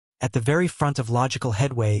At the very front of logical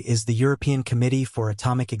headway is the European Committee for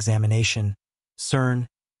Atomic Examination, CERN,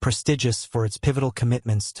 prestigious for its pivotal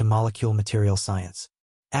commitments to molecule material science.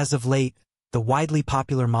 As of late, the widely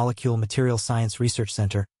popular Molecule Material Science Research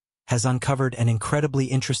Center has uncovered an incredibly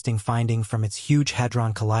interesting finding from its Huge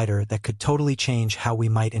Hadron Collider that could totally change how we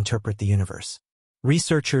might interpret the universe.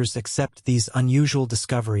 Researchers accept these unusual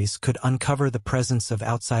discoveries could uncover the presence of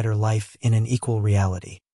outsider life in an equal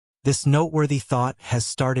reality. This noteworthy thought has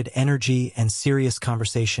started energy and serious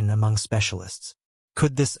conversation among specialists.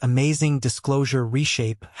 Could this amazing disclosure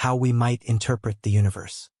reshape how we might interpret the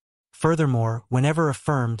universe? Furthermore, whenever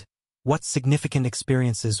affirmed, what significant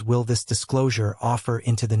experiences will this disclosure offer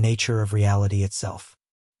into the nature of reality itself?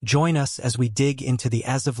 Join us as we dig into the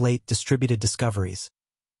as-of-late distributed discoveries,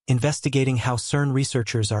 investigating how CERN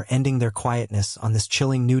researchers are ending their quietness on this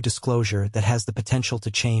chilling new disclosure that has the potential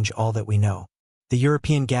to change all that we know. The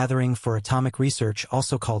European Gathering for Atomic Research,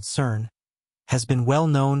 also called CERN, has been well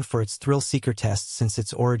known for its thrill-seeker tests since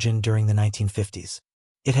its origin during the 1950s.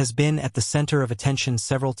 It has been at the center of attention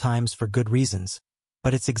several times for good reasons,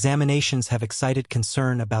 but its examinations have excited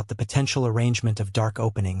concern about the potential arrangement of dark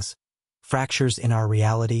openings, fractures in our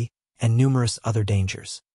reality, and numerous other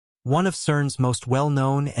dangers. One of CERN's most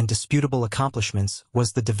well-known and disputable accomplishments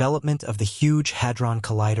was the development of the Huge Hadron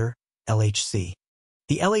Collider, LHC.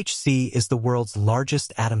 The LHC is the world's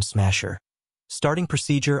largest atom smasher, starting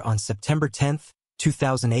procedure on September 10,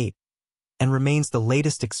 2008, and remains the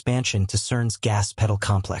latest expansion to CERN's gas pedal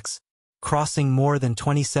complex. Crossing more than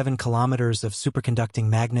 27 kilometers of superconducting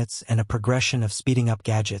magnets and a progression of speeding up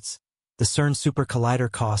gadgets, the CERN Super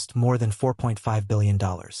Collider cost more than $4.5 billion.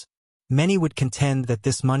 Many would contend that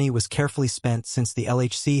this money was carefully spent since the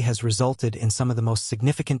LHC has resulted in some of the most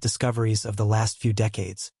significant discoveries of the last few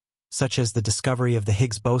decades, such as the discovery of the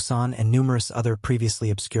Higgs boson and numerous other previously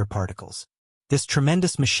obscure particles. This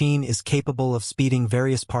tremendous machine is capable of speeding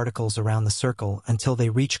various particles around the circle until they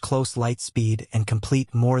reach close light speed and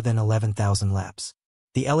complete more than 11,000 laps.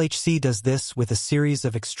 The LHC does this with a series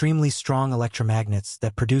of extremely strong electromagnets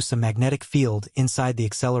that produce a magnetic field inside the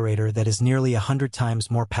accelerator that is nearly 100 times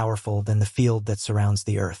more powerful than the field that surrounds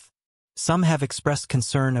the Earth. Some have expressed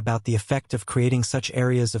concern about the effect of creating such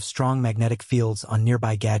areas of strong magnetic fields on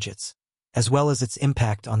nearby gadgets, as well as its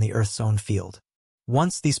impact on the Earth's own field.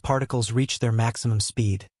 Once these particles reach their maximum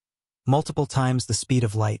speed, multiple times the speed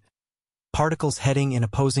of light, particles heading in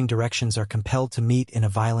opposing directions are compelled to meet in a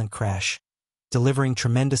violent crash, delivering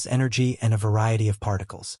tremendous energy and a variety of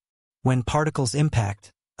particles. When particles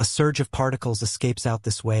impact, a surge of particles escapes out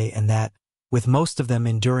this way and that, with most of them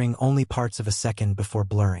enduring only parts of a second before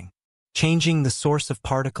blurring. Changing the source of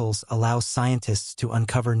particles allows scientists to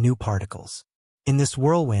uncover new particles. In this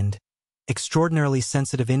whirlwind, extraordinarily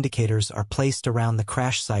sensitive indicators are placed around the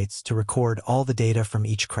crash sites to record all the data from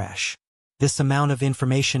each crash. This amount of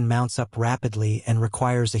information mounts up rapidly and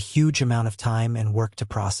requires a huge amount of time and work to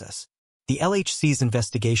process. The LHC's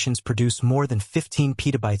investigations produce more than 15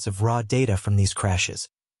 petabytes of raw data from these crashes,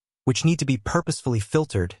 which need to be purposefully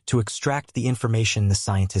filtered to extract the information the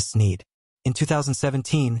scientists need. In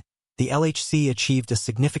 2017, the LHC achieved a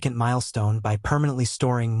significant milestone by permanently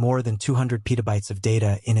storing more than 200 petabytes of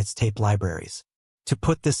data in its tape libraries. To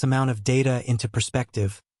put this amount of data into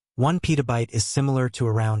perspective, 1 petabyte is similar to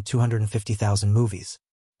around 250,000 movies.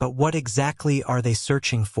 But what exactly are they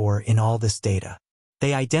searching for in all this data?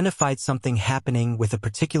 They identified something happening with a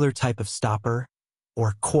particular type of stopper,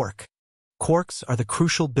 or quark. Quarks are the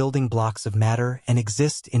crucial building blocks of matter and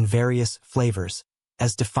exist in various flavors,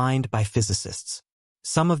 as defined by physicists.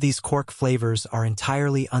 Some of these quark flavors are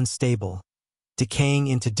entirely unstable, decaying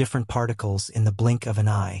into different particles in the blink of an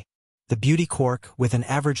eye. The beauty quark, with an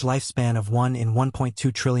average lifespan of 1 in 1.2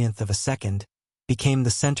 trillionth of a second, became the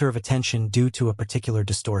center of attention due to a particular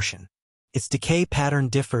distortion. Its decay pattern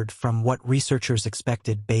differed from what researchers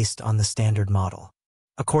expected based on the standard model.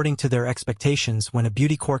 According to their expectations, when a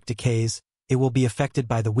beauty quark decays, it will be affected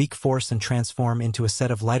by the weak force and transform into a set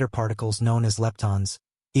of lighter particles known as leptons,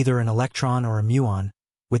 either an electron or a muon,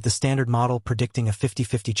 with the standard model predicting a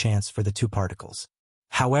 50-50 chance for the two particles.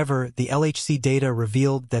 However, the LHC data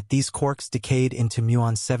revealed that these quarks decayed into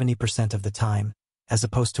muons 70% of the time, as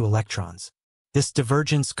opposed to electrons. This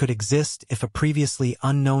divergence could exist if a previously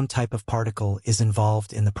unknown type of particle is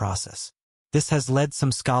involved in the process. This has led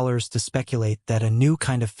some scholars to speculate that a new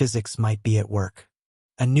kind of physics might be at work.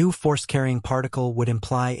 A new force-carrying particle would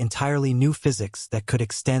imply entirely new physics that could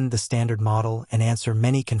extend the standard model and answer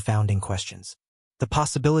many confounding questions. The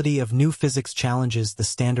possibility of new physics challenges the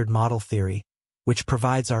standard model theory, which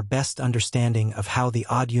provides our best understanding of how the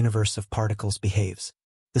odd universe of particles behaves.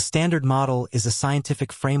 The Standard Model is a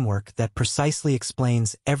scientific framework that precisely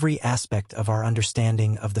explains every aspect of our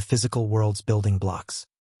understanding of the physical world's building blocks.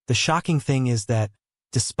 The shocking thing is that,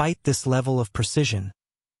 despite this level of precision,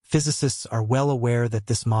 physicists are well aware that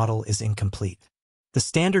this model is incomplete. The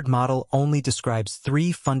Standard Model only describes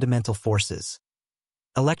three fundamental forces: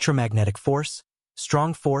 electromagnetic force,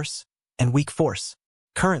 strong force, and weak force.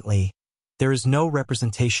 Currently, there is no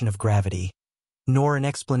representation of gravity, nor an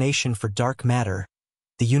explanation for dark matter,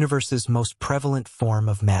 the universe's most prevalent form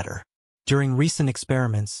of matter. During recent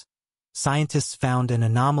experiments, scientists found an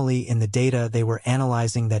anomaly in the data they were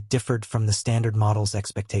analyzing that differed from the Standard Model's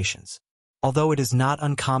expectations. Although it is not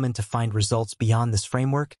uncommon to find results beyond this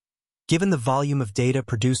framework, given the volume of data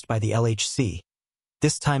produced by the LHC,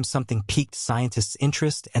 this time something piqued scientists'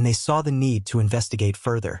 interest and they saw the need to investigate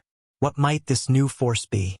further. What might this new force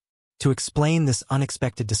be? To explain this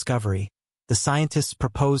unexpected discovery, the scientists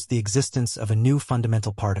proposed the existence of a new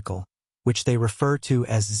fundamental particle, which they refer to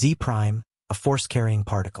as Z', a force-carrying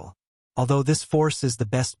particle. Although this force is the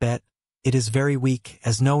best bet, it is very weak,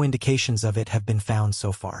 as no indications of it have been found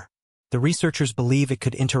so far. The researchers believe it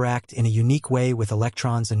could interact in a unique way with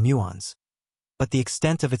electrons and muons, but the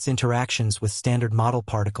extent of its interactions with Standard Model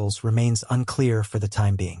particles remains unclear for the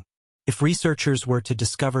time being. If researchers were to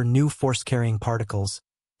discover new force-carrying particles,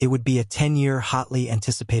 it would be a 10-year hotly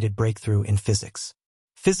anticipated breakthrough in physics.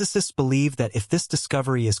 Physicists believe that if this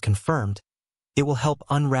discovery is confirmed, it will help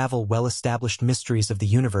unravel well-established mysteries of the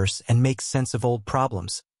universe and make sense of old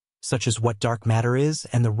problems, such as what dark matter is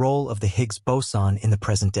and the role of the Higgs boson in the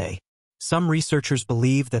present day. Some researchers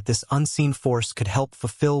believe that this unseen force could help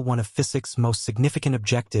fulfill one of physics' most significant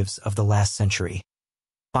objectives of the last century: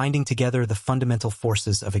 binding together the fundamental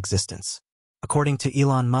forces of existence. According to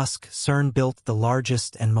Elon Musk, CERN built the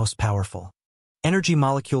largest and most powerful energy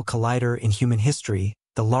molecule collider in human history,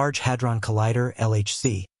 the Large Hadron Collider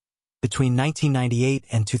 (LHC). Between 1998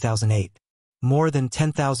 and 2008, more than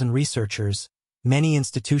 10,000 researchers, many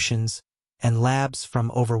institutions, and labs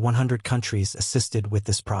from over 100 countries assisted with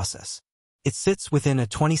this process. It sits within a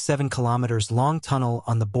 27 kilometers long tunnel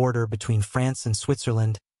on the border between France and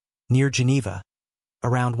Switzerland, near Geneva,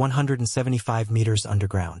 around 175 meters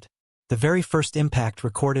underground. The very first impact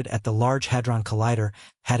recorded at the Large Hadron Collider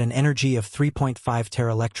had an energy of 3.5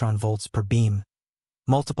 tera-electron-volts per beam,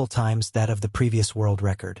 multiple times that of the previous world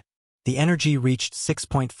record. The energy reached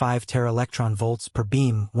 6.5 tera-electron-volts per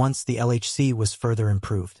beam once the LHC was further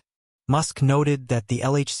improved. Musk noted that the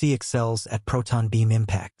LHC excels at proton beam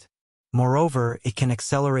impact. Moreover, it can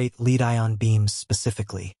accelerate lead-ion beams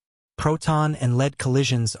specifically. Proton and lead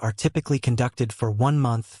collisions are typically conducted for 1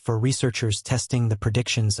 month for researchers testing the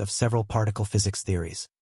predictions of several particle physics theories.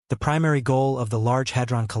 The primary goal of the Large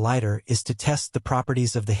Hadron Collider is to test the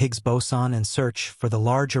properties of the Higgs boson and search for the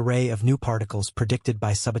large array of new particles predicted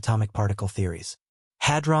by subatomic particle theories.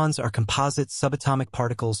 Hadrons are composite subatomic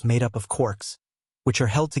particles made up of quarks, which are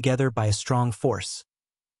held together by a strong force,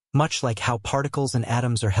 much like how particles and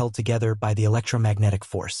atoms are held together by the electromagnetic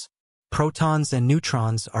force. Protons and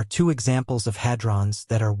neutrons are two examples of hadrons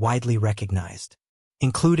that are widely recognized.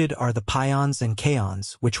 Included are the pions and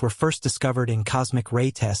kaons, which were first discovered in cosmic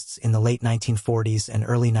ray tests in the late 1940s and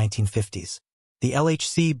early 1950s. The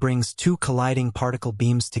LHC brings two colliding particle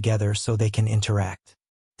beams together so they can interact.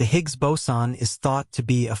 The Higgs boson is thought to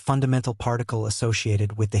be a fundamental particle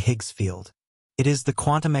associated with the Higgs field. It is the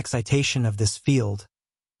quantum excitation of this field,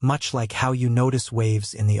 much like how you notice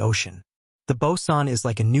waves in the ocean. The boson is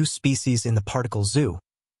like a new species in the particle zoo.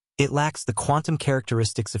 It lacks the quantum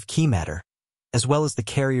characteristics of key matter, as well as the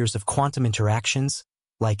carriers of quantum interactions,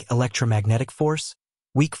 like electromagnetic force,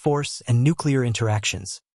 weak force, and nuclear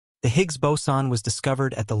interactions. The Higgs boson was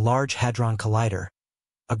discovered at the Large Hadron Collider,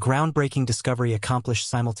 a groundbreaking discovery accomplished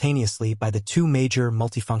simultaneously by the two major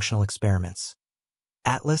multifunctional experiments,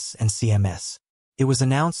 ATLAS and CMS. It was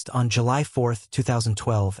announced on July 4,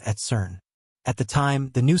 2012 at CERN. At the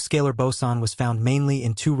time, the new scalar boson was found mainly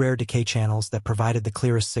in two rare decay channels that provided the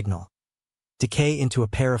clearest signal: decay into a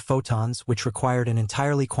pair of photons, which required an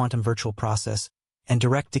entirely quantum virtual process, and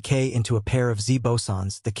direct decay into a pair of Z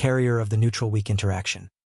bosons, the carrier of the neutral-weak interaction.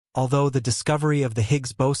 Although the discovery of the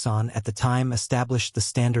Higgs boson at the time established the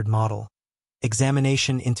Standard Model,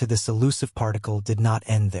 examination into this elusive particle did not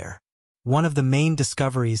end there. One of the main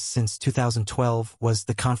discoveries since 2012 was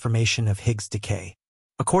the confirmation of Higgs decay.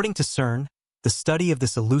 According to CERN, the study of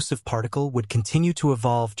this elusive particle would continue to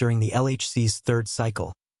evolve during the LHC's third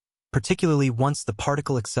cycle, particularly once the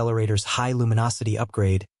particle accelerator's high luminosity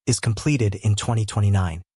upgrade is completed in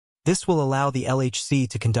 2029. This will allow the LHC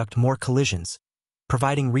to conduct more collisions,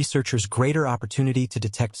 providing researchers greater opportunity to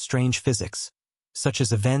detect strange physics, such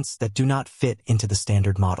as events that do not fit into the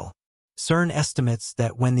standard model. CERN estimates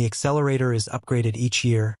that when the accelerator is upgraded each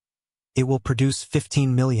year, it will produce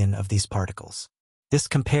 15 million of these particles. This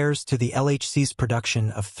compares to the LHC's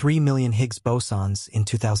production of 3 million Higgs bosons in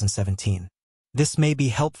 2017. This may be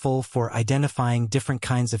helpful for identifying different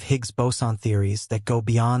kinds of Higgs boson theories that go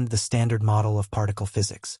beyond the standard model of particle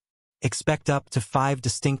physics. Expect up to 5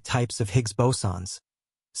 distinct types of Higgs bosons,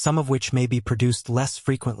 some of which may be produced less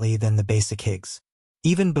frequently than the basic Higgs.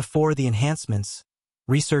 Even before the enhancements,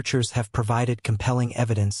 researchers have provided compelling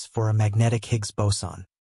evidence for a magnetic Higgs boson.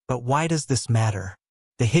 But why does this matter?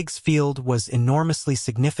 The Higgs field was enormously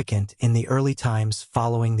significant in the early times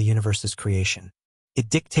following the universe's creation. It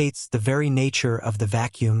dictates the very nature of the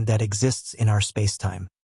vacuum that exists in our spacetime.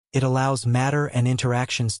 It allows matter and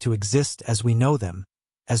interactions to exist as we know them,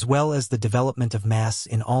 as well as the development of mass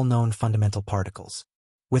in all known fundamental particles.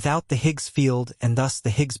 Without the Higgs field and thus the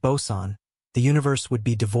Higgs boson, the universe would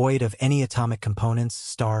be devoid of any atomic components,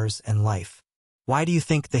 stars, and life. Why do you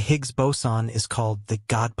think the Higgs boson is called the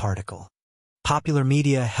God particle? Popular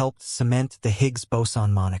media helped cement the Higgs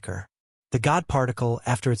boson moniker. The God particle,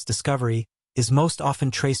 after its discovery, is most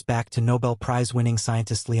often traced back to Nobel Prize-winning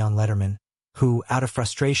scientist Leon Lederman, who, out of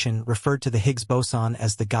frustration, referred to the Higgs boson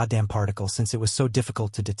as the goddamn particle since it was so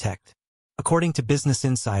difficult to detect. According to Business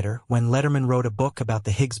Insider, when Lederman wrote a book about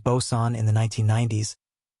the Higgs boson in the 1990s,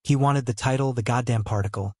 he wanted the title The Goddamn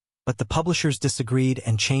Particle, but the publishers disagreed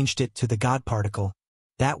and changed it to The God Particle.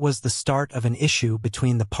 That was the start of an issue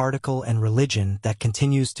between the particle and religion that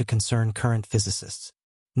continues to concern current physicists.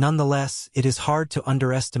 Nonetheless, it is hard to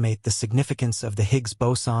underestimate the significance of the Higgs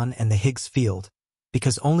boson and the Higgs field,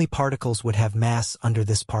 because only particles would have mass under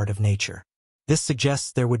this part of nature. This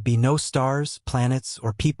suggests there would be no stars, planets,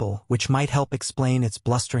 or people, which might help explain its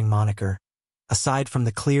blustering moniker, aside from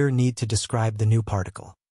the clear need to describe the new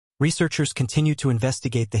particle. Researchers continue to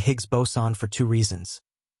investigate the Higgs boson for 2 reasons.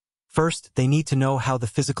 First, they need to know how the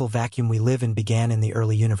physical vacuum we live in began in the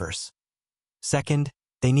early universe. Second,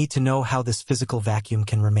 they need to know how this physical vacuum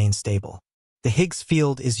can remain stable. The Higgs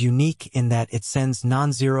field is unique in that it sends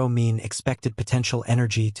non-zero mean expected potential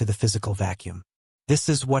energy to the physical vacuum. This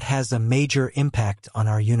is what has a major impact on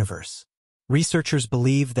our universe. Researchers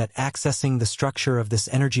believe that accessing the structure of this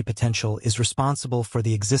energy potential is responsible for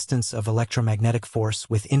the existence of electromagnetic force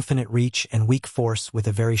with infinite reach and weak force with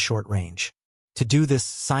a very short range. To do this,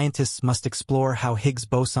 scientists must explore how Higgs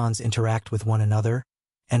bosons interact with one another,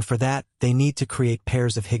 and for that, they need to create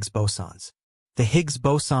pairs of Higgs bosons. The Higgs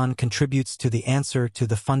boson contributes to the answer to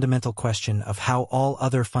the fundamental question of how all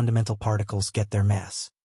other fundamental particles get their mass.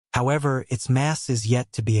 However, its mass is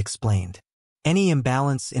yet to be explained. Any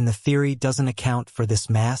imbalance in the theory doesn't account for this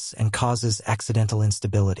mass and causes accidental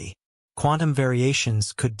instability. Quantum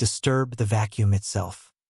variations could disturb the vacuum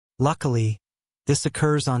itself. Luckily, this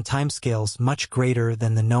occurs on timescales much greater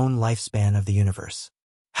than the known lifespan of the universe.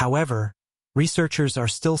 However, researchers are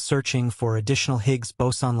still searching for additional Higgs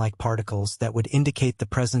boson-like particles that would indicate the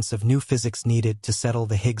presence of new physics needed to settle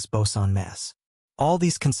the Higgs boson mass. All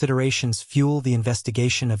these considerations fuel the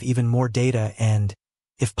investigation of even more data and,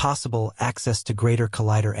 if possible, access to greater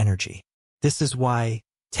collider energy. This is why,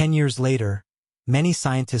 10 years later, many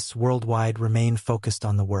scientists worldwide remain focused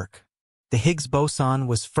on the work. The Higgs boson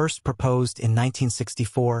was first proposed in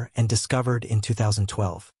 1964 and discovered in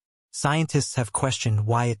 2012. Scientists have questioned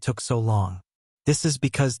why it took so long. This is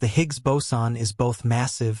because the Higgs boson is both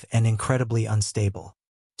massive and incredibly unstable.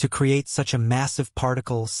 To create such a massive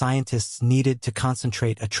particle, scientists needed to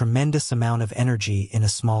concentrate a tremendous amount of energy in a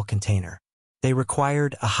small container. They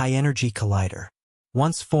required a high-energy collider.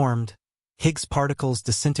 Once formed, Higgs particles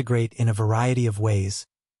disintegrate in a variety of ways,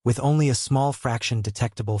 with only a small fraction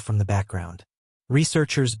detectable from the background.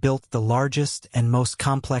 Researchers built the largest and most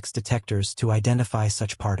complex detectors to identify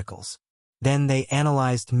such particles. Then they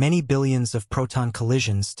analyzed many billions of proton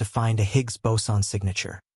collisions to find a Higgs boson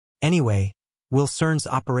signature. Anyway, will CERN's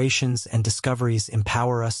operations and discoveries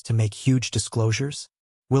empower us to make huge disclosures?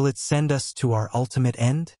 Will it send us to our ultimate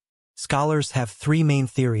end? Scholars have 3 main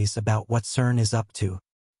theories about what CERN is up to.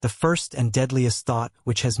 The first and deadliest thought,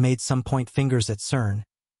 which has made some point fingers at CERN,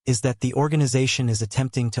 is that the organization is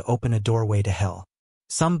attempting to open a doorway to hell.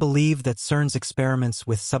 Some believe that CERN's experiments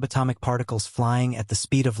with subatomic particles flying at the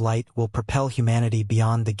speed of light will propel humanity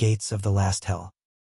beyond the gates of the last hell.